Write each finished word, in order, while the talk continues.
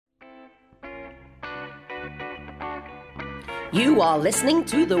You are listening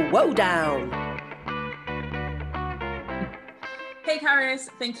to The Wowdown. Hey Carys,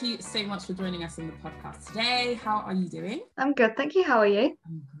 thank you so much for joining us on the podcast today. How are you doing? I'm good, thank you. How are you?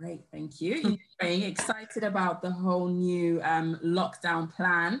 I'm great, thank you. You're excited about the whole new lockdown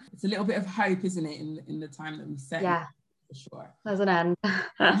plan. It's a little bit of hope, isn't it, in the time that we set? Yeah. For sure. There's an end.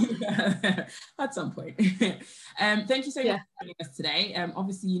 At some point. Thank you so much for joining us today.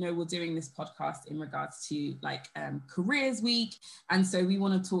 Obviously, you know, we're doing this podcast in regards to Careers Week. And so we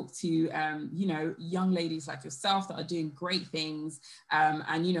want to talk to, you know, young ladies like yourself that are doing great things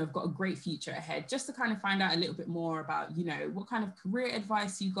and, you know, have got a great future ahead, just to kind of find out a little bit more about, you know, what kind of career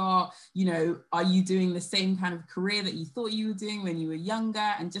advice you got, you know, are you doing the same kind of career that you thought you were doing when you were younger?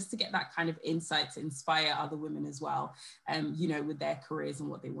 And just to get that kind of insight to inspire other women as well. You know, with their careers and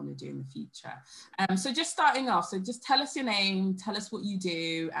what they want to do in the future. So just starting off, so just tell us your name, tell us what you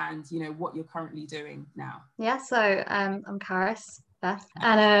do, and you know what you're currently doing now. Yeah, so I'm Carys Beth,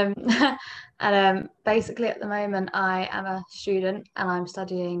 and basically at the moment I am a student and I'm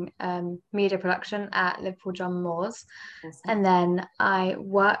studying media production at Liverpool John Moores. Awesome. And then I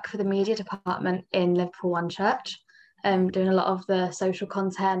work for the media department in Liverpool One Church, doing a lot of the social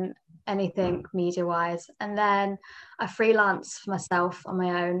content, anything media wise, and then I freelance for myself on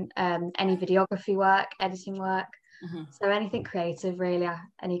my own, any videography work, editing work, so anything creative really,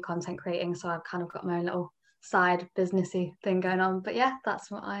 any content creating. So I've kind of got my own little side businessy thing going on, but yeah,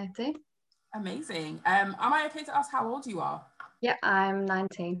 that's what I do. Amazing. Am I okay to ask how old you are? Yeah, I'm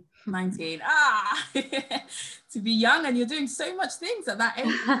 19. 19. To be young, and you're doing so much things at that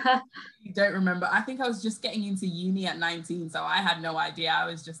age. You don't remember. I think I was just getting into uni at 19, so I had no idea. I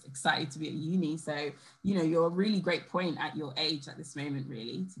was just excited to be at uni. So, you know, you're a really great point at your age at this moment,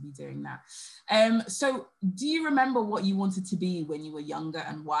 really, to be doing that. So do you remember what you wanted to be when you were younger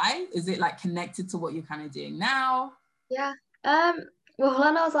and why? Is it like connected to what you're kind of doing now? Yeah. Well,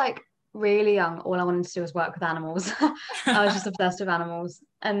 when I was like really young, all I wanted to do was work with animals. I was just obsessed with animals.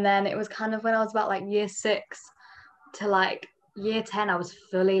 And then it was kind of when I was about like year 6 to like year 10, I was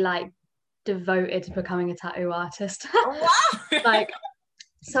fully like devoted to becoming a tattoo artist. Wow. Like,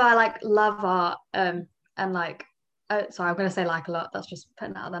 so I like love art, and like sorry, I'm gonna say like a lot, that's just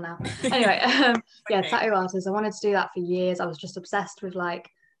putting that out there now. Anyway, yeah, tattoo artist. I wanted to do that for years. I was just obsessed with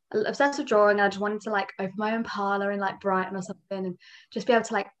drawing. I just wanted to like open my own parlor in like Brighton or something and just be able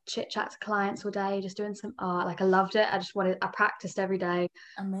to like chit chat to clients all day, just doing some art. Like I loved it. I practiced every day.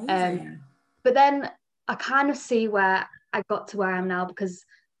 Amazing. But then I kind of see where I got to where I am now, because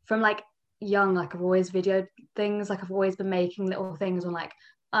from like young, like I've always videoed things, like I've always been making little things on like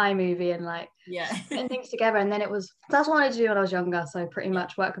iMovie and like putting things together. And then that's what I wanted to do when I was younger. So pretty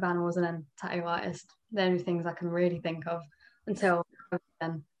much work with animals and then tattoo artist. The only things I can really think of until I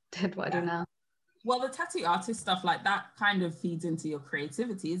then did what I do now. Well, the tattoo artist stuff like that kind of feeds into your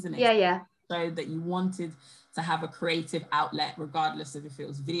creativity, isn't it? Yeah. So that you wanted to have a creative outlet, regardless of if it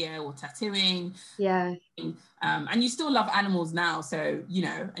was video or tattooing. Yeah. And you still love animals now, so you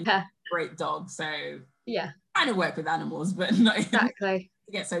know, and you're a great dog. So yeah, kind of work with animals, but not exactly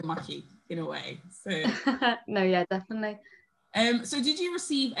to get so mucky in a way. So no, yeah, definitely. So did you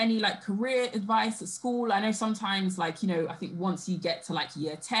receive any like career advice at school? I know sometimes like, you know, I think once you get to like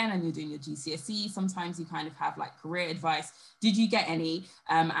year 10 and you're doing your GCSE, sometimes you kind of have like career advice. Did you get any?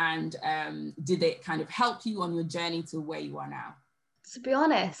 And did it kind of help you on your journey to where you are now? To be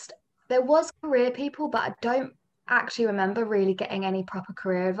honest, there was career people, but I don't actually remember really getting any proper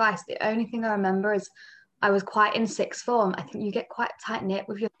career advice. The only thing I remember is I was quite in sixth form. I think you get quite tight-knit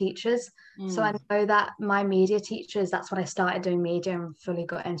with your teachers. So I know that my media teachers, that's when I started doing media and fully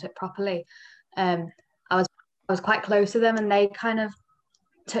got into it properly. I was quite close to them, and they kind of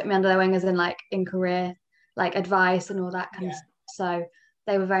took me under their wing as in like in career, like advice and all that kind of stuff. So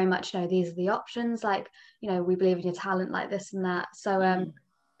they were very much, you know, these are the options, like, you know, we believe in your talent, like this and that. So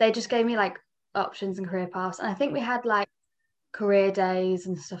they just gave me like options and career paths. And I think we had like career days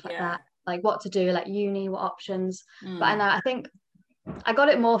and stuff like that, like what to do, like uni, what options. But I think I got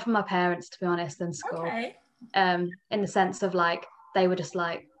it more from my parents, to be honest, than school. In the sense of like they were just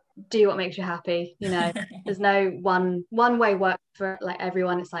like, do what makes you happy, you know. There's no one way work for like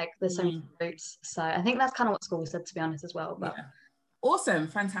everyone. It's like there's so many routes. So I think that's kind of what school said, to be honest, as well. But awesome,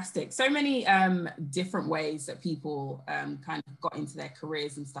 fantastic. So many different ways that people kind of got into their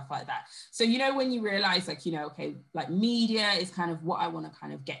careers and stuff like that. So, you know, when you realize like, you know, okay, like media is kind of what I want to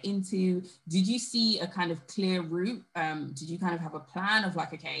kind of get into, did you see a kind of clear route? Did you kind of have a plan of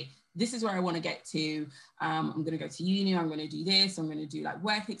like, okay, this is where I want to get to. I'm going to go to uni, I'm going to do this, I'm going to do like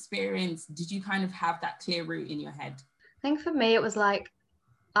work experience. Did you kind of have that clear route in your head? I think for me, it was like,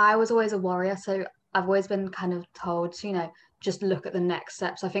 I was always a warrior. So I've always been kind of told to, you know, just look at the next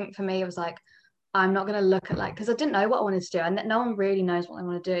steps. I think for me it was like, I'm not going to look at like, because I didn't know what I wanted to do, and no one really knows what I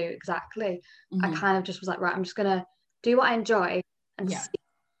want to do exactly. I kind of just was like, right, I'm just going to do what I enjoy and see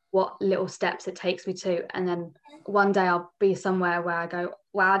what little steps it takes me to, and then one day I'll be somewhere where I go,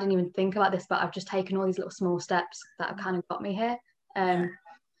 wow, I didn't even think about this, but I've just taken all these little small steps that have kind of got me here.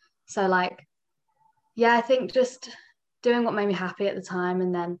 So like, yeah, I think just doing what made me happy at the time,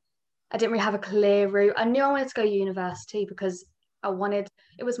 and then I didn't really have a clear route. I knew I wanted to go university because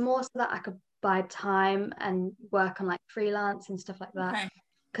it was more so that I could buy time and work on like freelance and stuff like that,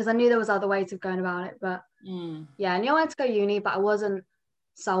 because I knew there was other ways of going about it. But yeah, I knew I wanted to go uni, but I wasn't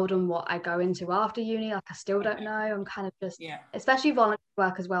sold on what I go into after uni. Like I still don't know. I'm kind of just especially volunteer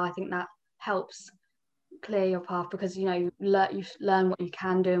work as well. I think that helps clear your path, because you learn what you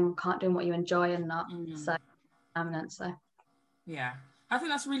can do and can't do and what you enjoy and not. So permanent. So yeah, I think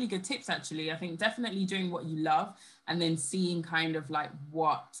that's really good tips, actually. I think definitely doing what you love and then seeing kind of like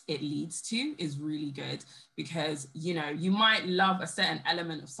what it leads to is really good, because, you might love a certain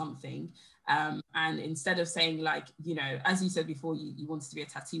element of something. And instead of saying like, as you said before, you wanted to be a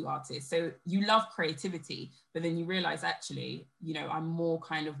tattoo artist. So you love creativity, but then you realize actually, I'm more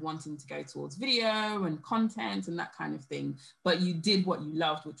kind of wanting to go towards video and content and that kind of thing. But you did what you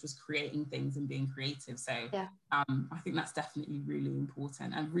loved, which was creating things and being creative. So I think that's definitely really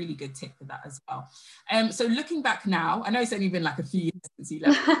important, and really good tip for that as well. So looking back now, I know it's only been like a few years since you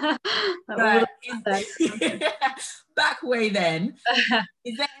left. But back way then,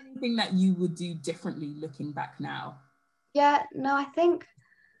 is there anything that you would do differently looking back now? Yeah, no, I think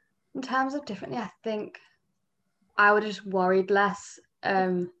in terms of differently, I think I would have just worried less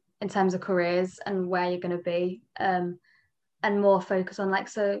in terms of careers and where you're going to be, and more focus on like,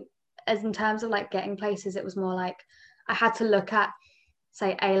 so as in terms of like getting places, it was more like I had to look at,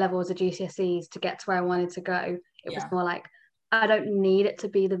 say, A levels or GCSEs to get to where I wanted to go. It was more like, I don't need it to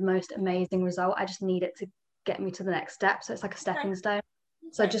be the most amazing result. I just need it to get me to the next step. So it's like a stepping stone.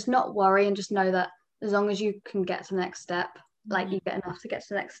 So just not worry and just know that as long as you can get to the next step, like you get enough to get to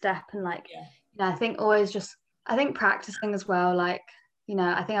the next step. And like, I think always just, I think practicing as well. Like,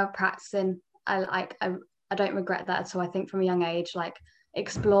 I think I'm practicing. I don't regret that. So I think from a young age, like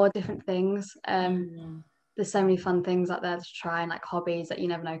explore different things. There's so many fun things out there to try, and like hobbies that you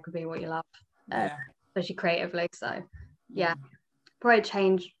never know could be what you love, especially creatively. So probably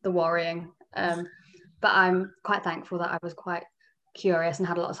change the worrying. But I'm quite thankful that I was quite curious and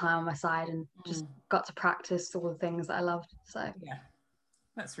had a lot of time on my side and just got to practice all the things that I loved. So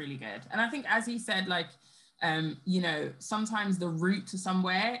that's really good. And I think, as you said, like sometimes the route to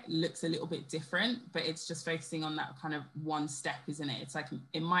somewhere looks a little bit different, but it's just focusing on that kind of one step, isn't it? It's like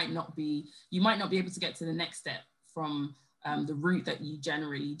you might not be able to get to the next step from the route that you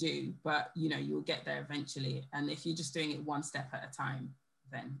generally do, but you'll get there eventually. And if you're just doing it one step at a time,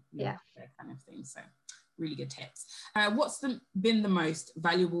 then that kind of thing. So really good tips. What's been the most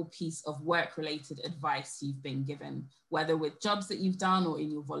valuable piece of work-related advice you've been given, whether with jobs that you've done or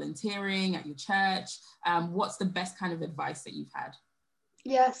in your volunteering at your church? What's the best kind of advice that you've had?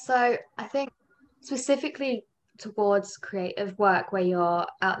 Yeah, so I think specifically towards creative work, where you're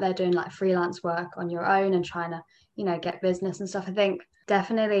out there doing like freelance work on your own and trying to, get business and stuff, I think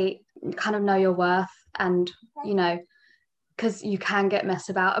definitely kind of know your worth, and, because you can get messed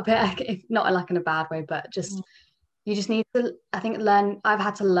about a bit, not like in a bad way, but just you just need to, I think, learn. I've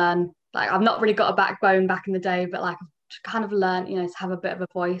had to learn, like I've not really got a backbone back in the day, but like I've kind of learned, to have a bit of a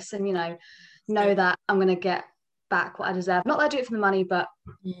voice and, know that I'm going to get back what I deserve. Not that I do it for the money, but,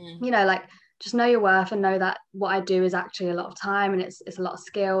 like just know your worth and know that what I do is actually a lot of time and it's a lot of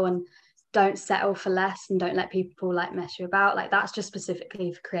skill, and don't settle for less and don't let people like mess you about. Like that's just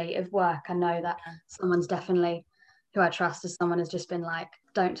specifically for creative work. I know that someone's definitely who I trust as someone has just been like,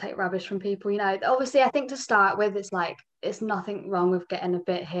 don't take rubbish from people. Obviously I think to start with, it's like, it's nothing wrong with getting a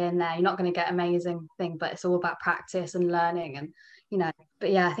bit here and there. You're not going to get amazing thing, but it's all about practice and learning and,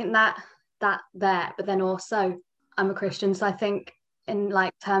 but yeah, I think that there, but then also I'm a Christian. So I think in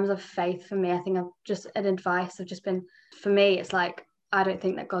like terms of faith for me, I think I've just an advice have just been, for me, it's like, I don't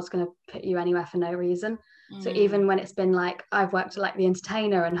think that God's going to put you anywhere for no reason. So even when it's been like, I've worked at like the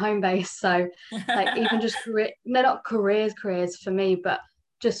Entertainer and Home Base, so like even just not careers for me, but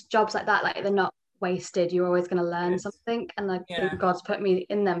just jobs like that, like they're not wasted. You're always going to learn something, and I think God's put me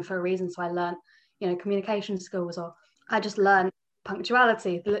in them for a reason. So I learned, communication skills, or I just learned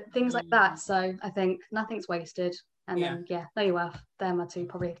punctuality, things like that. So I think nothing's wasted, and then know your worth. They're my two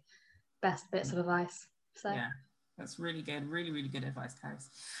probably best bits of advice. So That's really good. Really, really good advice, Carys.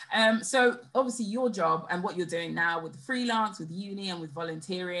 So obviously your job and what you're doing now with the freelance, with uni and with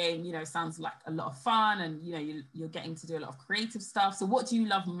volunteering, you know, sounds like a lot of fun, and, you know, you're getting to do a lot of creative stuff. So what do you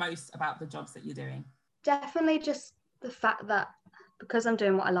love most about the jobs that you're doing? Definitely just the fact that because I'm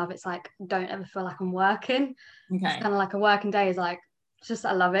doing what I love, it's like, don't ever feel like I'm working. Okay. It's kind of like a working day is like, it's just,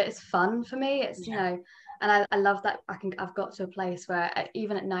 I love it. It's fun for me. It's, you know, and I love that I've got to a place where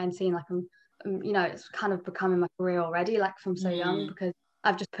even at 19, like I'm, you know, it's kind of becoming my career already, like from so young, because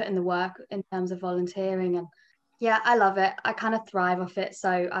I've just put in the work in terms of volunteering. And yeah, I love it. I kind of thrive off it.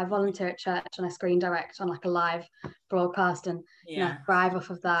 So I volunteer at church and I screen direct on like a live broadcast, and you know, I thrive off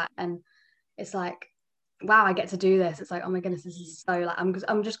of that. And it's like, wow, I get to do this. It's like, oh my goodness, this is so, like,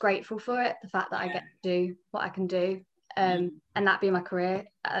 I'm just grateful for it, the fact that I get to do what I can do, and that be my career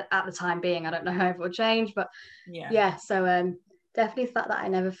at the time being. I don't know how it will change, but so definitely the fact that I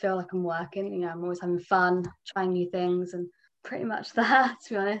never feel like I'm working. You know, I'm always having fun, trying new things, and pretty much that, to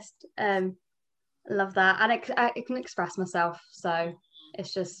be honest. Love that, and it can express myself, so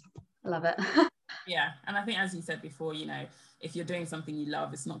it's just, I love it. Yeah, and I think, as you said before, you know, if you're doing something you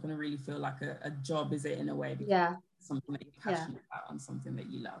love, it's not going to really feel like a job, is it, in a way? Because it's something that you're passionate about and something that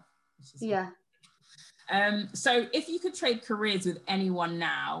you love. So if you could trade careers with anyone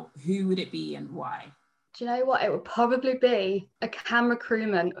now, who would it be and why? Do you know what? It would probably be a camera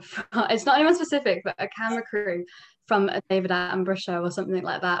crewman. It's not anyone specific, but a camera crew from a David Attenborough show or something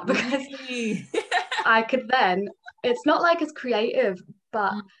like that. Because I could then, it's not like it's creative,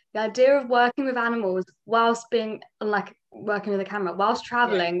 but the idea of working with animals whilst being like working with a camera, whilst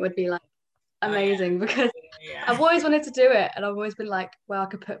traveling would be like amazing, because I've always wanted to do it, and I've always been like, well, I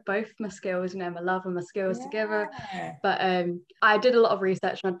could put both my skills, you know, my love and my skills together. But I did a lot of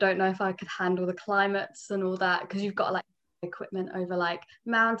research, and I don't know if I could handle the climates and all that, because you've got like equipment over like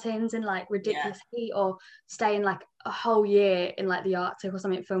mountains in like ridiculous heat, or stay in like a whole year in like the Arctic or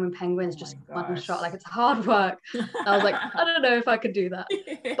something, filming penguins just one shot. Like, it's hard work. I was like, I don't know if I could do that.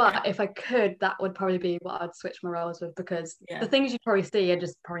 But if I could, that would probably be what I'd switch my roles with, because the things you probably see are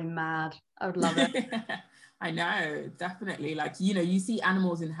just probably mad. I would love it. I know, definitely. Like, you know, you see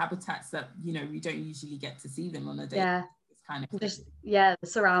animals in habitats that, you know, we don't usually get to see them on a day. It's kind of just the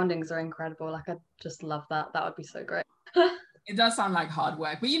surroundings are incredible. Like, I just love that. That would be so great. It does sound like hard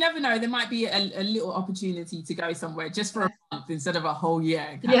work, but you never know, there might be a little opportunity to go somewhere just for a month instead of a whole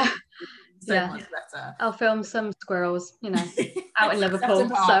year. So much better. I'll film some squirrels, you know, out in Liverpool.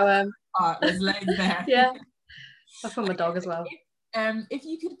 So there's loads there. I'll film a dog as well. If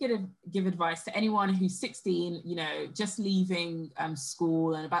you could give advice to anyone who's 16, you know, just leaving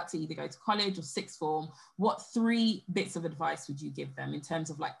school and about to either go to college or sixth form, what 3 bits of advice would you give them in terms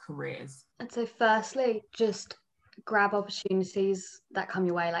of like careers? I'd say firstly, just grab opportunities that come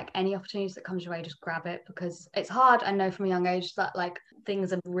your way. Like, any opportunities that comes your way, just grab it, because it's hard. I know from a young age that like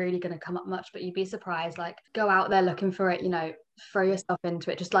things are really going to come up much, but you'd be surprised. Like, go out there looking for it, you know, throw yourself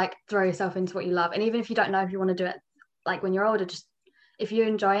into it, just like throw yourself into what you love. And even if you don't know if you want to do it like when you're older, just if you're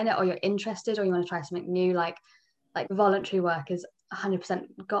enjoying it or you're interested or you want to try something new, like voluntary work is 100%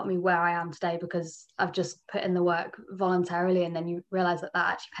 got me where I am today, because I've just put in the work voluntarily, and then you realize that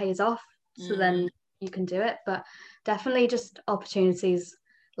actually pays off. So then you can do it. But definitely just opportunities,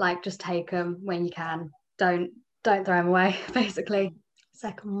 like, just take them when you can. Don't throw them away, basically.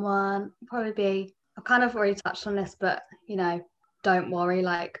 Second one probably be, I've kind of already touched on this, but you know, don't worry.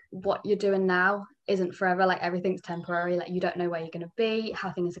 Like, what you're doing now isn't forever. Like, everything's temporary. Like, you don't know where you're going to be,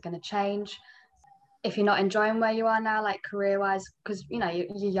 how things are going to change. If you're not enjoying where you are now, like career wise, because you know,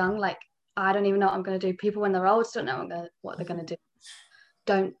 you're young, like I don't even know what I'm going to do. People when they're old don't know what they're going to do.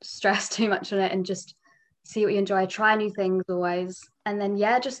 Don't stress too much on it, and just see what you enjoy. Try new things always, and then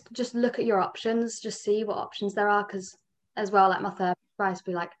just look at your options. Just see what options there are, because as well, like my third advice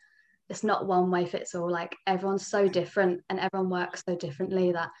would be like, it's not one way fits all. Like, everyone's so different and everyone works so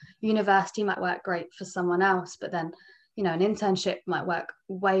differently, that university might work great for someone else, but then, you know, an internship might work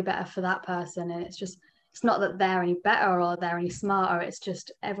way better for that person. And it's not that they're any better or they're any smarter. It's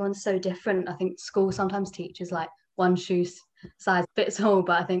just everyone's so different. I think school sometimes teaches like one shoe size fits all,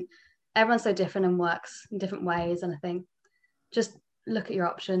 but I think everyone's so different and works in different ways. And I think just look at your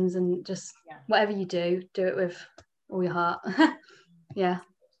options, and just whatever you do it with all your heart.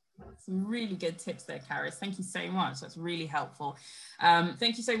 Some really good tips there, Carys. Thank you so much. That's really helpful.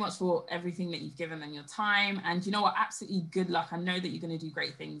 Thank you so much for everything that you've given and your time. And you know what? Absolutely good luck. I know that you're going to do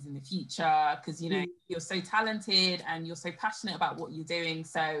great things in the future, because, you know, you're so talented and you're so passionate about what you're doing.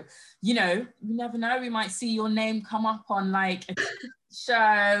 So, you know, you never know. We might see your name come up on like a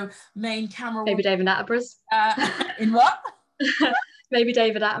show, main camera. Maybe David Attenborough's. In what? Maybe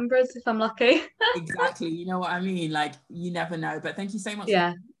David Attenborough's if I'm lucky. Exactly. You know what I mean? Like, you never know. But thank you so much.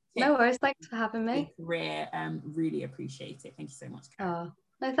 Yeah. No worries. Thanks for having me. Career. Really appreciate it. Thank you so much, Carys. Oh,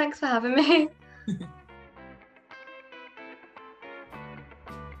 no, thanks for having me.